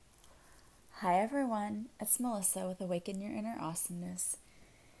Hi everyone, it's Melissa with Awaken Your Inner Awesomeness.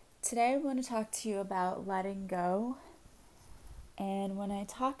 Today I want to talk to you about letting go. And when I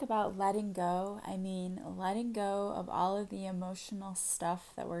talk about letting go, I mean letting go of all of the emotional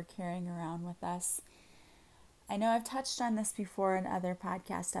stuff that we're carrying around with us. I know I've touched on this before in other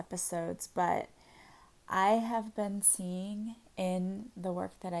podcast episodes, but I have been seeing in the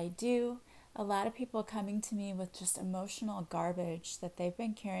work that I do a lot of people coming to me with just emotional garbage that they've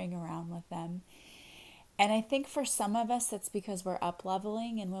been carrying around with them. And I think for some of us, it's because we're up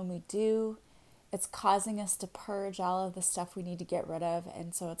leveling. And when we do, it's causing us to purge all of the stuff we need to get rid of.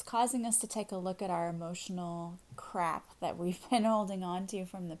 And so it's causing us to take a look at our emotional crap that we've been holding on to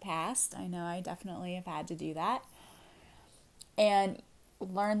from the past. I know I definitely have had to do that. And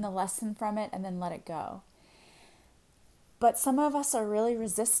learn the lesson from it and then let it go. But some of us are really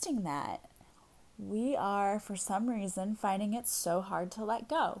resisting that. We are, for some reason, finding it so hard to let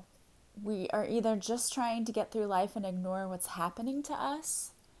go. We are either just trying to get through life and ignore what's happening to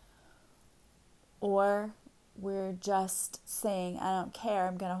us, or we're just saying, I don't care,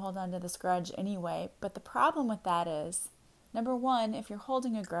 I'm going to hold on to this grudge anyway. But the problem with that is, number one, if you're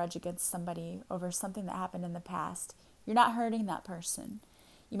holding a grudge against somebody over something that happened in the past, you're not hurting that person.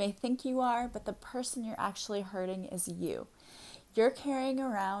 You may think you are, but the person you're actually hurting is you. You're carrying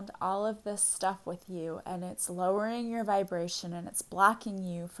around all of this stuff with you, and it's lowering your vibration, and it's blocking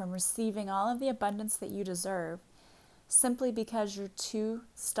you from receiving all of the abundance that you deserve simply because you're too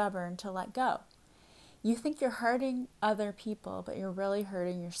stubborn to let go. You think you're hurting other people, but you're really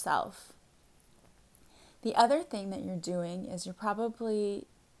hurting yourself. The other thing that you're doing is you're probably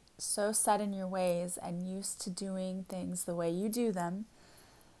so set in your ways and used to doing things the way you do them.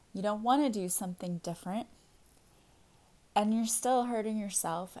 You don't want to do something different. And you're still hurting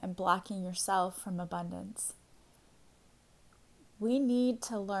yourself and blocking yourself from abundance. We need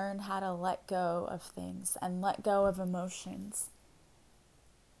to learn how to let go of things and let go of emotions.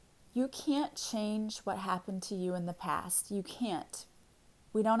 You can't change what happened to you in the past. You can't.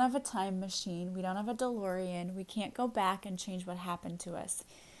 We don't have a time machine. We don't have a DeLorean. We can't go back and change what happened to us.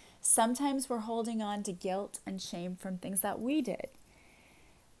 Sometimes we're holding on to guilt and shame from things that we did.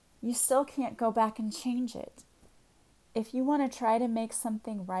 You still can't go back and change it. If you want to try to make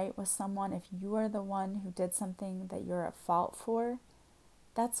something right with someone, if you are the one who did something that you're at fault for,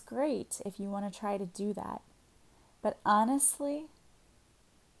 that's great if you want to try to do that. But honestly,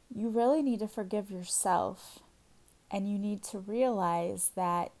 you really need to forgive yourself, and you need to realize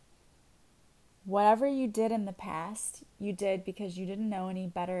that whatever you did in the past, you did because you didn't know any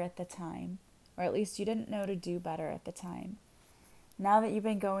better at the time, or at least you didn't know to do better at the time. Now that you've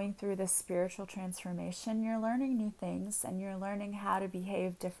been going through this spiritual transformation, you're learning new things and you're learning how to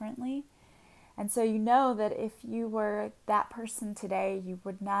behave differently. And so you know that if you were that person today, you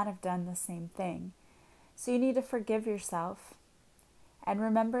would not have done the same thing. So you need to forgive yourself. And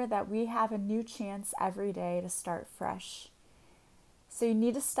remember that we have a new chance every day to start fresh. So you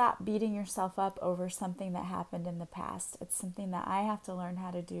need to stop beating yourself up over something that happened in the past. It's something that I have to learn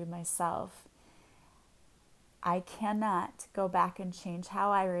how to do myself. I cannot go back and change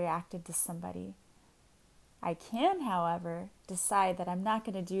how I reacted to somebody. I can, however, decide that I'm not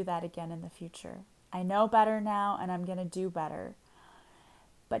going to do that again in the future. I know better now and I'm going to do better.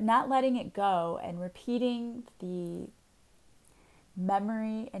 But not letting it go and repeating the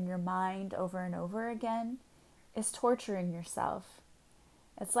memory in your mind over and over again is torturing yourself.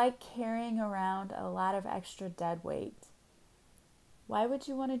 It's like carrying around a lot of extra dead weight. Why would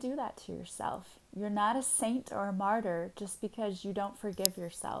you want to do that to yourself? You're not a saint or a martyr just because you don't forgive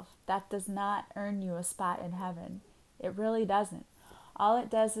yourself. That does not earn you a spot in heaven. It really doesn't. All it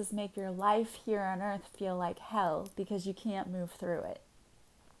does is make your life here on earth feel like hell because you can't move through it.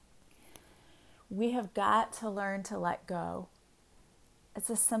 We have got to learn to let go. It's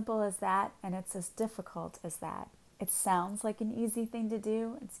as simple as that, and it's as difficult as that. It sounds like an easy thing to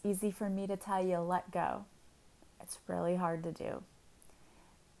do. It's easy for me to tell you, let go. It's really hard to do.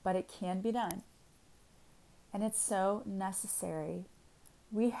 But it can be done. And it's so necessary.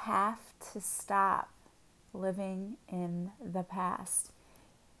 We have to stop living in the past.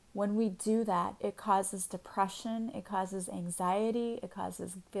 When we do that, it causes depression, it causes anxiety, it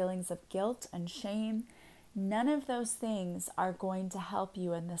causes feelings of guilt and shame. None of those things are going to help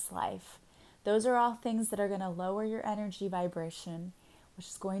you in this life. Those are all things that are going to lower your energy vibration, which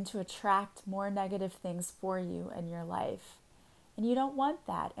is going to attract more negative things for you in your life. And you don't want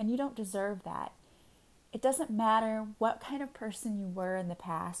that, and you don't deserve that. It doesn't matter what kind of person you were in the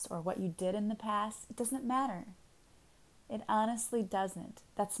past or what you did in the past. It doesn't matter. It honestly doesn't.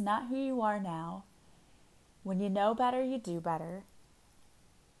 That's not who you are now. When you know better, you do better.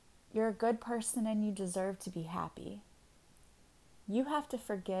 You're a good person and you deserve to be happy. You have to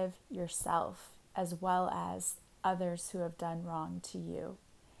forgive yourself as well as others who have done wrong to you.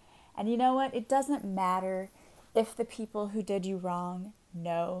 And you know what? It doesn't matter if the people who did you wrong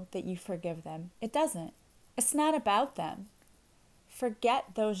know that you forgive them. It doesn't. It's not about them.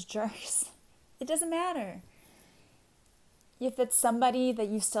 Forget those jerks. It doesn't matter. If it's somebody that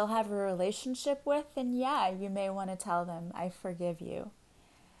you still have a relationship with, then yeah, you may want to tell them, I forgive you.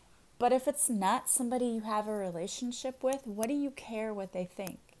 But if it's not somebody you have a relationship with, what do you care what they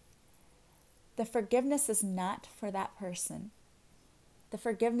think? The forgiveness is not for that person. The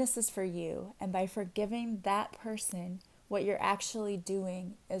forgiveness is for you. And by forgiving that person, what you're actually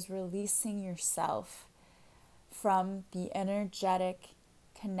doing is releasing yourself from the energetic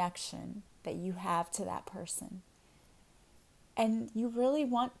connection that you have to that person. And you really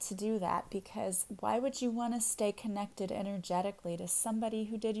want to do that, because why would you want to stay connected energetically to somebody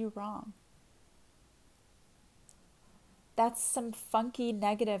who did you wrong? That's some funky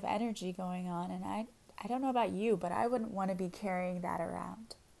negative energy going on, and I don't know about you, but I wouldn't want to be carrying that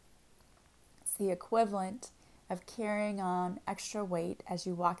around. It's the equivalent of carrying on extra weight as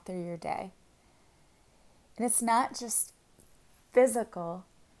you walk through your day. And it's not just physical.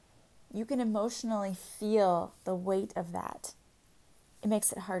 You can emotionally feel the weight of that. It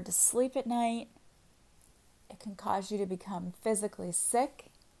makes it hard to sleep at night. It can cause you to become physically sick.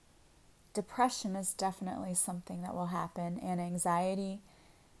 Depression is definitely something that will happen, and anxiety.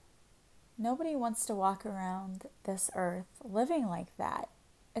 Nobody wants to walk around this earth living like that.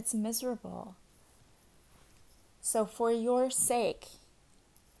 It's miserable. So for your sake,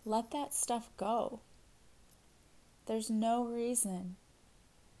 let that stuff go. There's no reason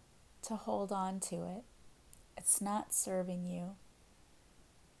to hold on to it. It's not serving you.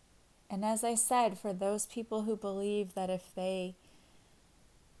 And as I said, for those people who believe that if they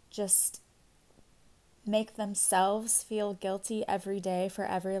just make themselves feel guilty every day for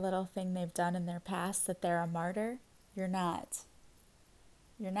every little thing they've done in their past, that they're a martyr, you're not.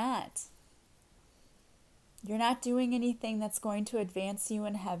 You're not. You're not doing anything that's going to advance you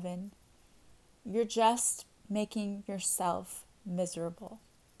in heaven. You're just making yourself miserable.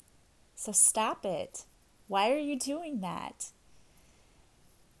 So stop it. Why are you doing that?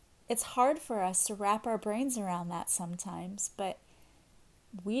 It's hard for us to wrap our brains around that sometimes, but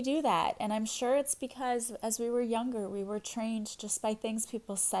we do that. And I'm sure it's because as we were younger, we were trained just by things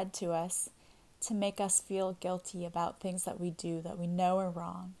people said to us to make us feel guilty about things that we do that we know are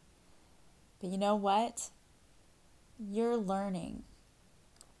wrong. But you know what? You're learning.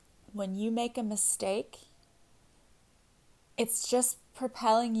 When you make a mistake, it's just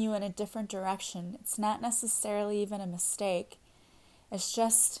propelling you in a different direction. It's not necessarily even a mistake. It's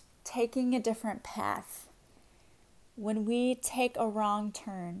just taking a different path. When we take a wrong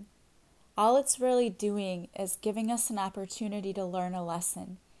turn, all it's really doing is giving us an opportunity to learn a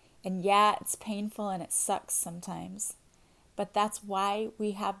lesson. And yeah, it's painful and it sucks sometimes. But that's why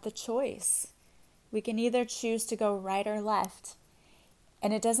we have the choice. We can either choose to go right or left.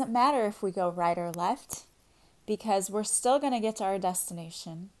 And it doesn't matter if we go right or left, because we're still going to get to our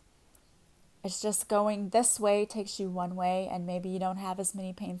destination. It's just going this way takes you one way, and maybe you don't have as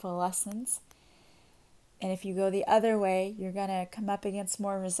many painful lessons. And if you go the other way, you're going to come up against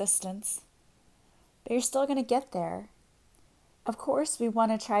more resistance. But you're still going to get there. Of course, we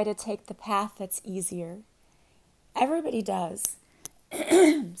want to try to take the path that's easier. Everybody does.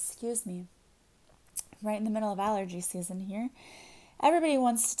 Excuse me. Right in the middle of allergy season here. Everybody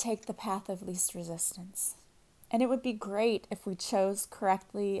wants to take the path of least resistance. And it would be great if we chose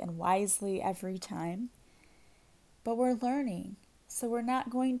correctly and wisely every time. But we're learning, so we're not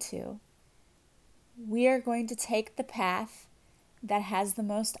going to. We are going to take the path that has the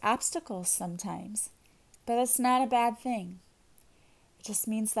most obstacles sometimes. But that's not a bad thing. It just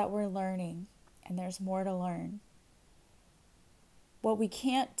means that we're learning, and there's more to learn. What we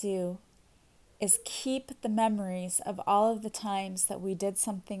can't do is keep the memories of all of the times that we did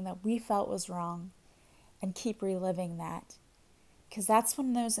something that we felt was wrong and keep reliving that. Because that's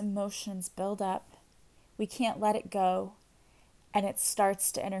when those emotions build up. We can't let it go, and it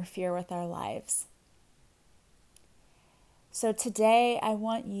starts to interfere with our lives. So today I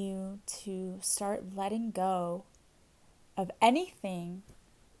want you to start letting go of anything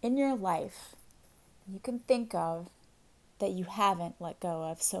in your life you can think of that you haven't let go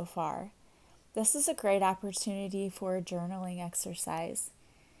of so far. This is a great opportunity for a journaling exercise.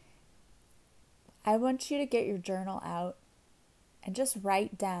 I want you to get your journal out and just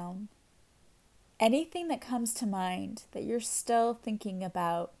write down anything that comes to mind that you're still thinking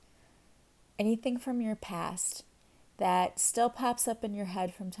about, anything from your past that still pops up in your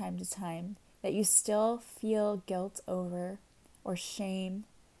head from time to time, that you still feel guilt over or shame,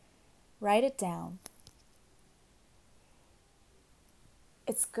 write it down.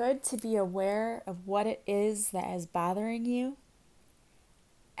 It's good to be aware of what it is that is bothering you.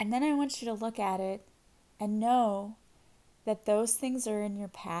 And then I want you to look at it and know that those things are in your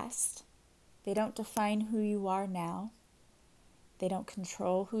past. They don't define who you are now. They don't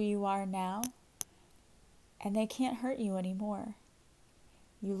control who you are now. And they can't hurt you anymore.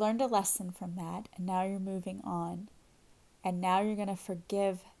 You learned a lesson from that, and now you're moving on. And now you're going to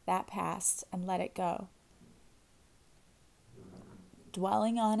forgive that past and let it go.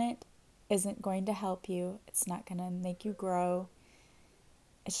 Dwelling on it isn't going to help you. It's not going to make you grow.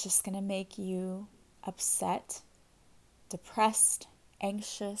 It's just going to make you upset, depressed,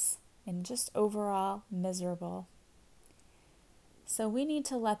 anxious, and just overall miserable. So we need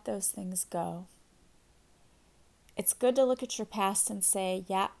to let those things go. It's good to look at your past and say,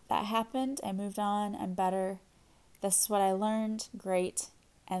 yeah, that happened. I moved on. I'm better. This is what I learned. Great.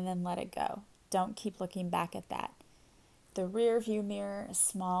 And then let it go. Don't keep looking back at that. The rear view mirror is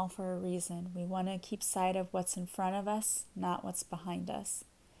small for a reason. We want to keep sight of what's in front of us, not what's behind us.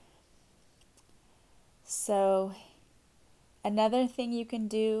 So another thing you can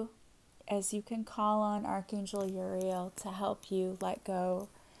do is you can call on Archangel Uriel to help you let go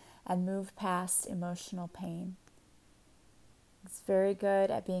and move past emotional pain. It's very good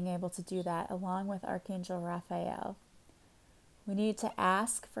at being able to do that, along with Archangel Raphael. We need to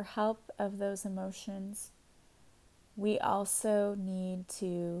ask for help of those emotions. We also need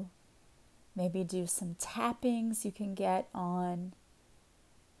to maybe do some tappings. You can get on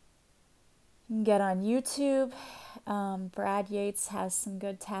YouTube. Brad Yates has some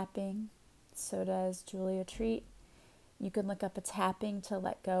good tapping. So does Julia Treat. You can look up a tapping to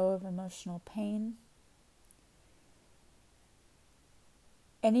let go of emotional pain.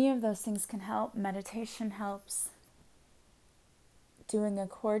 Any of those things can help. Meditation helps. Doing a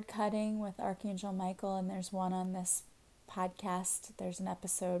cord cutting with Archangel Michael, and there's one on this podcast. There's an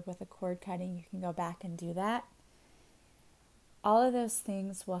episode with a cord cutting. You can go back and do that. All of those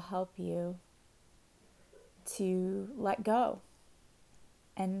things will help you to let go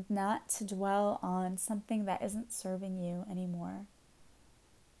and not to dwell on something that isn't serving you anymore.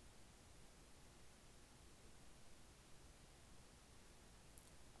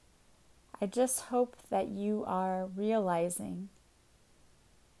 I just hope that you are realizing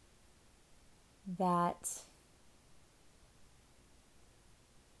that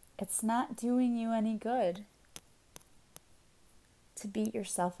it's not doing you any good to beat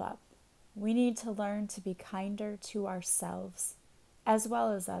yourself up. We need to learn to be kinder to ourselves as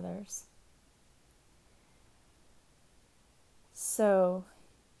well as others. So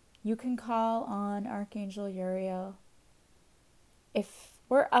you can call on Archangel Uriel. If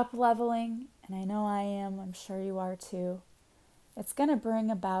we're up leveling, and I know I am, I'm sure you are too, it's going to bring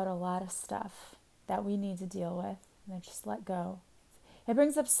about a lot of stuff that we need to deal with and just let go. It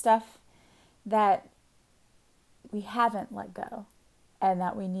brings up stuff that we haven't let go and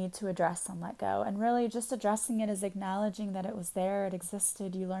that we need to address and let go. And really just addressing it is acknowledging that it was there, it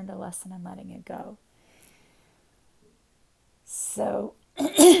existed, you learned a lesson, and letting it go. So,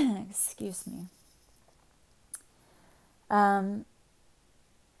 excuse me. I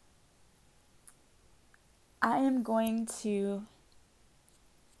am going to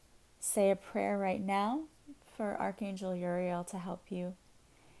say a prayer right now for Archangel Uriel to help you.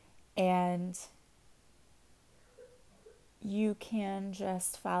 And you can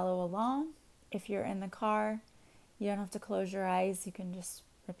just follow along. If you're in the car, you don't have to close your eyes. You can just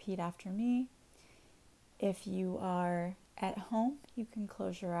repeat after me. If you are at home, you can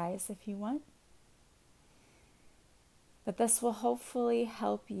close your eyes if you want. But this will hopefully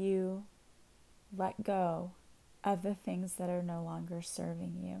help you let go of the things that are no longer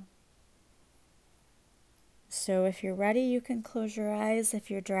serving you. So if you're ready, you can close your eyes.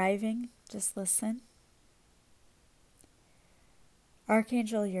 If you're driving, just listen.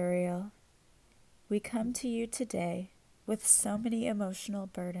 Archangel Uriel, we come to you today with so many emotional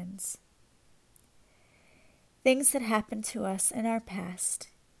burdens. Things that happened to us in our past,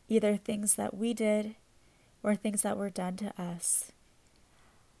 either things that we did or things that were done to us,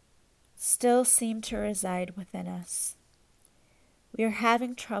 still seem to reside within us. We are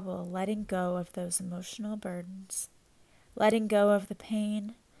having trouble letting go of those emotional burdens, letting go of the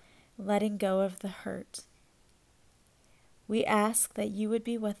pain, letting go of the hurt. We ask that you would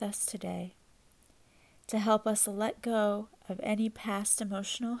be with us today to help us let go of any past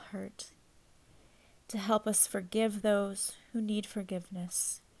emotional hurt, to help us forgive those who need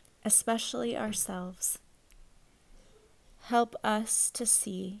forgiveness, especially ourselves. Help us to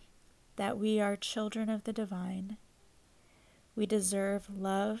see that we are children of the divine. We deserve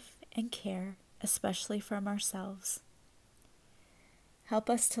love and care, especially from ourselves. Help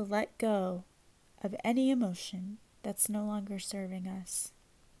us to let go of any emotion that's no longer serving us.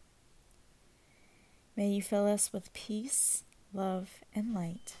 May you fill us with peace, love, and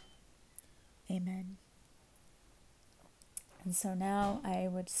light. Amen. And so now I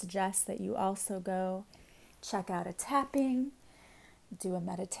would suggest that you also go check out a tapping, do a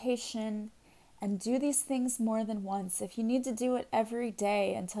meditation, and do these things more than once. If you need to do it every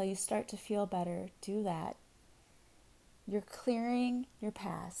day until you start to feel better, do that. You're clearing your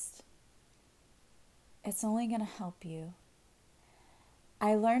past. It's only going to help you.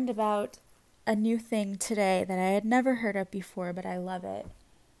 I learned about a new thing today that I had never heard of before, but I love it.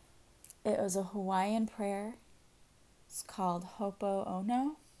 It was a Hawaiian prayer. It's called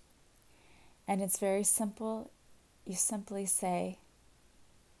Ho'oponopono, and it's very simple. You simply say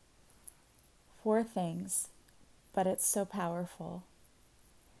 4 things, but it's so powerful.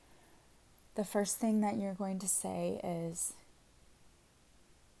 The first thing that you're going to say is,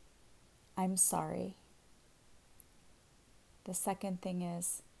 I'm sorry. The second thing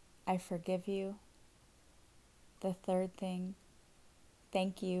is, I forgive you. The third thing,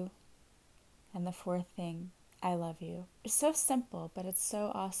 thank you. And the fourth thing, I love you. It's so simple, but it's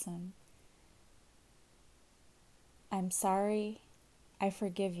so awesome. I'm sorry. I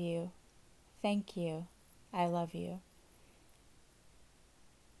forgive you. Thank you. I love you.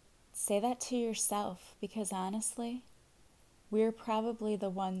 Say that to yourself, because honestly, we're probably the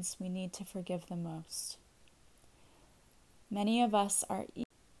ones we need to forgive the most. Many of us are...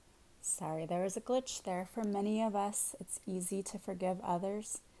 Sorry, there was a glitch there. For many of us, it's easy to forgive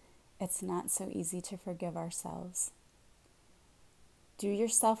others. It's not so easy to forgive ourselves. Do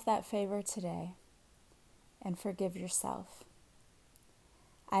yourself that favor today and forgive yourself.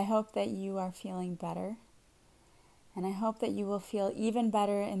 I hope that you are feeling better, and I hope that you will feel even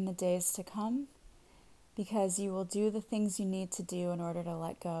better in the days to come, because you will do the things you need to do in order to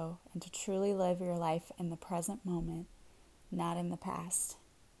let go and to truly live your life in the present moment, not in the past.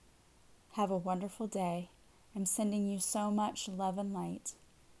 Have a wonderful day. I'm sending you so much love and light.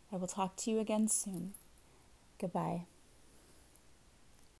 I will talk to you again soon. Goodbye.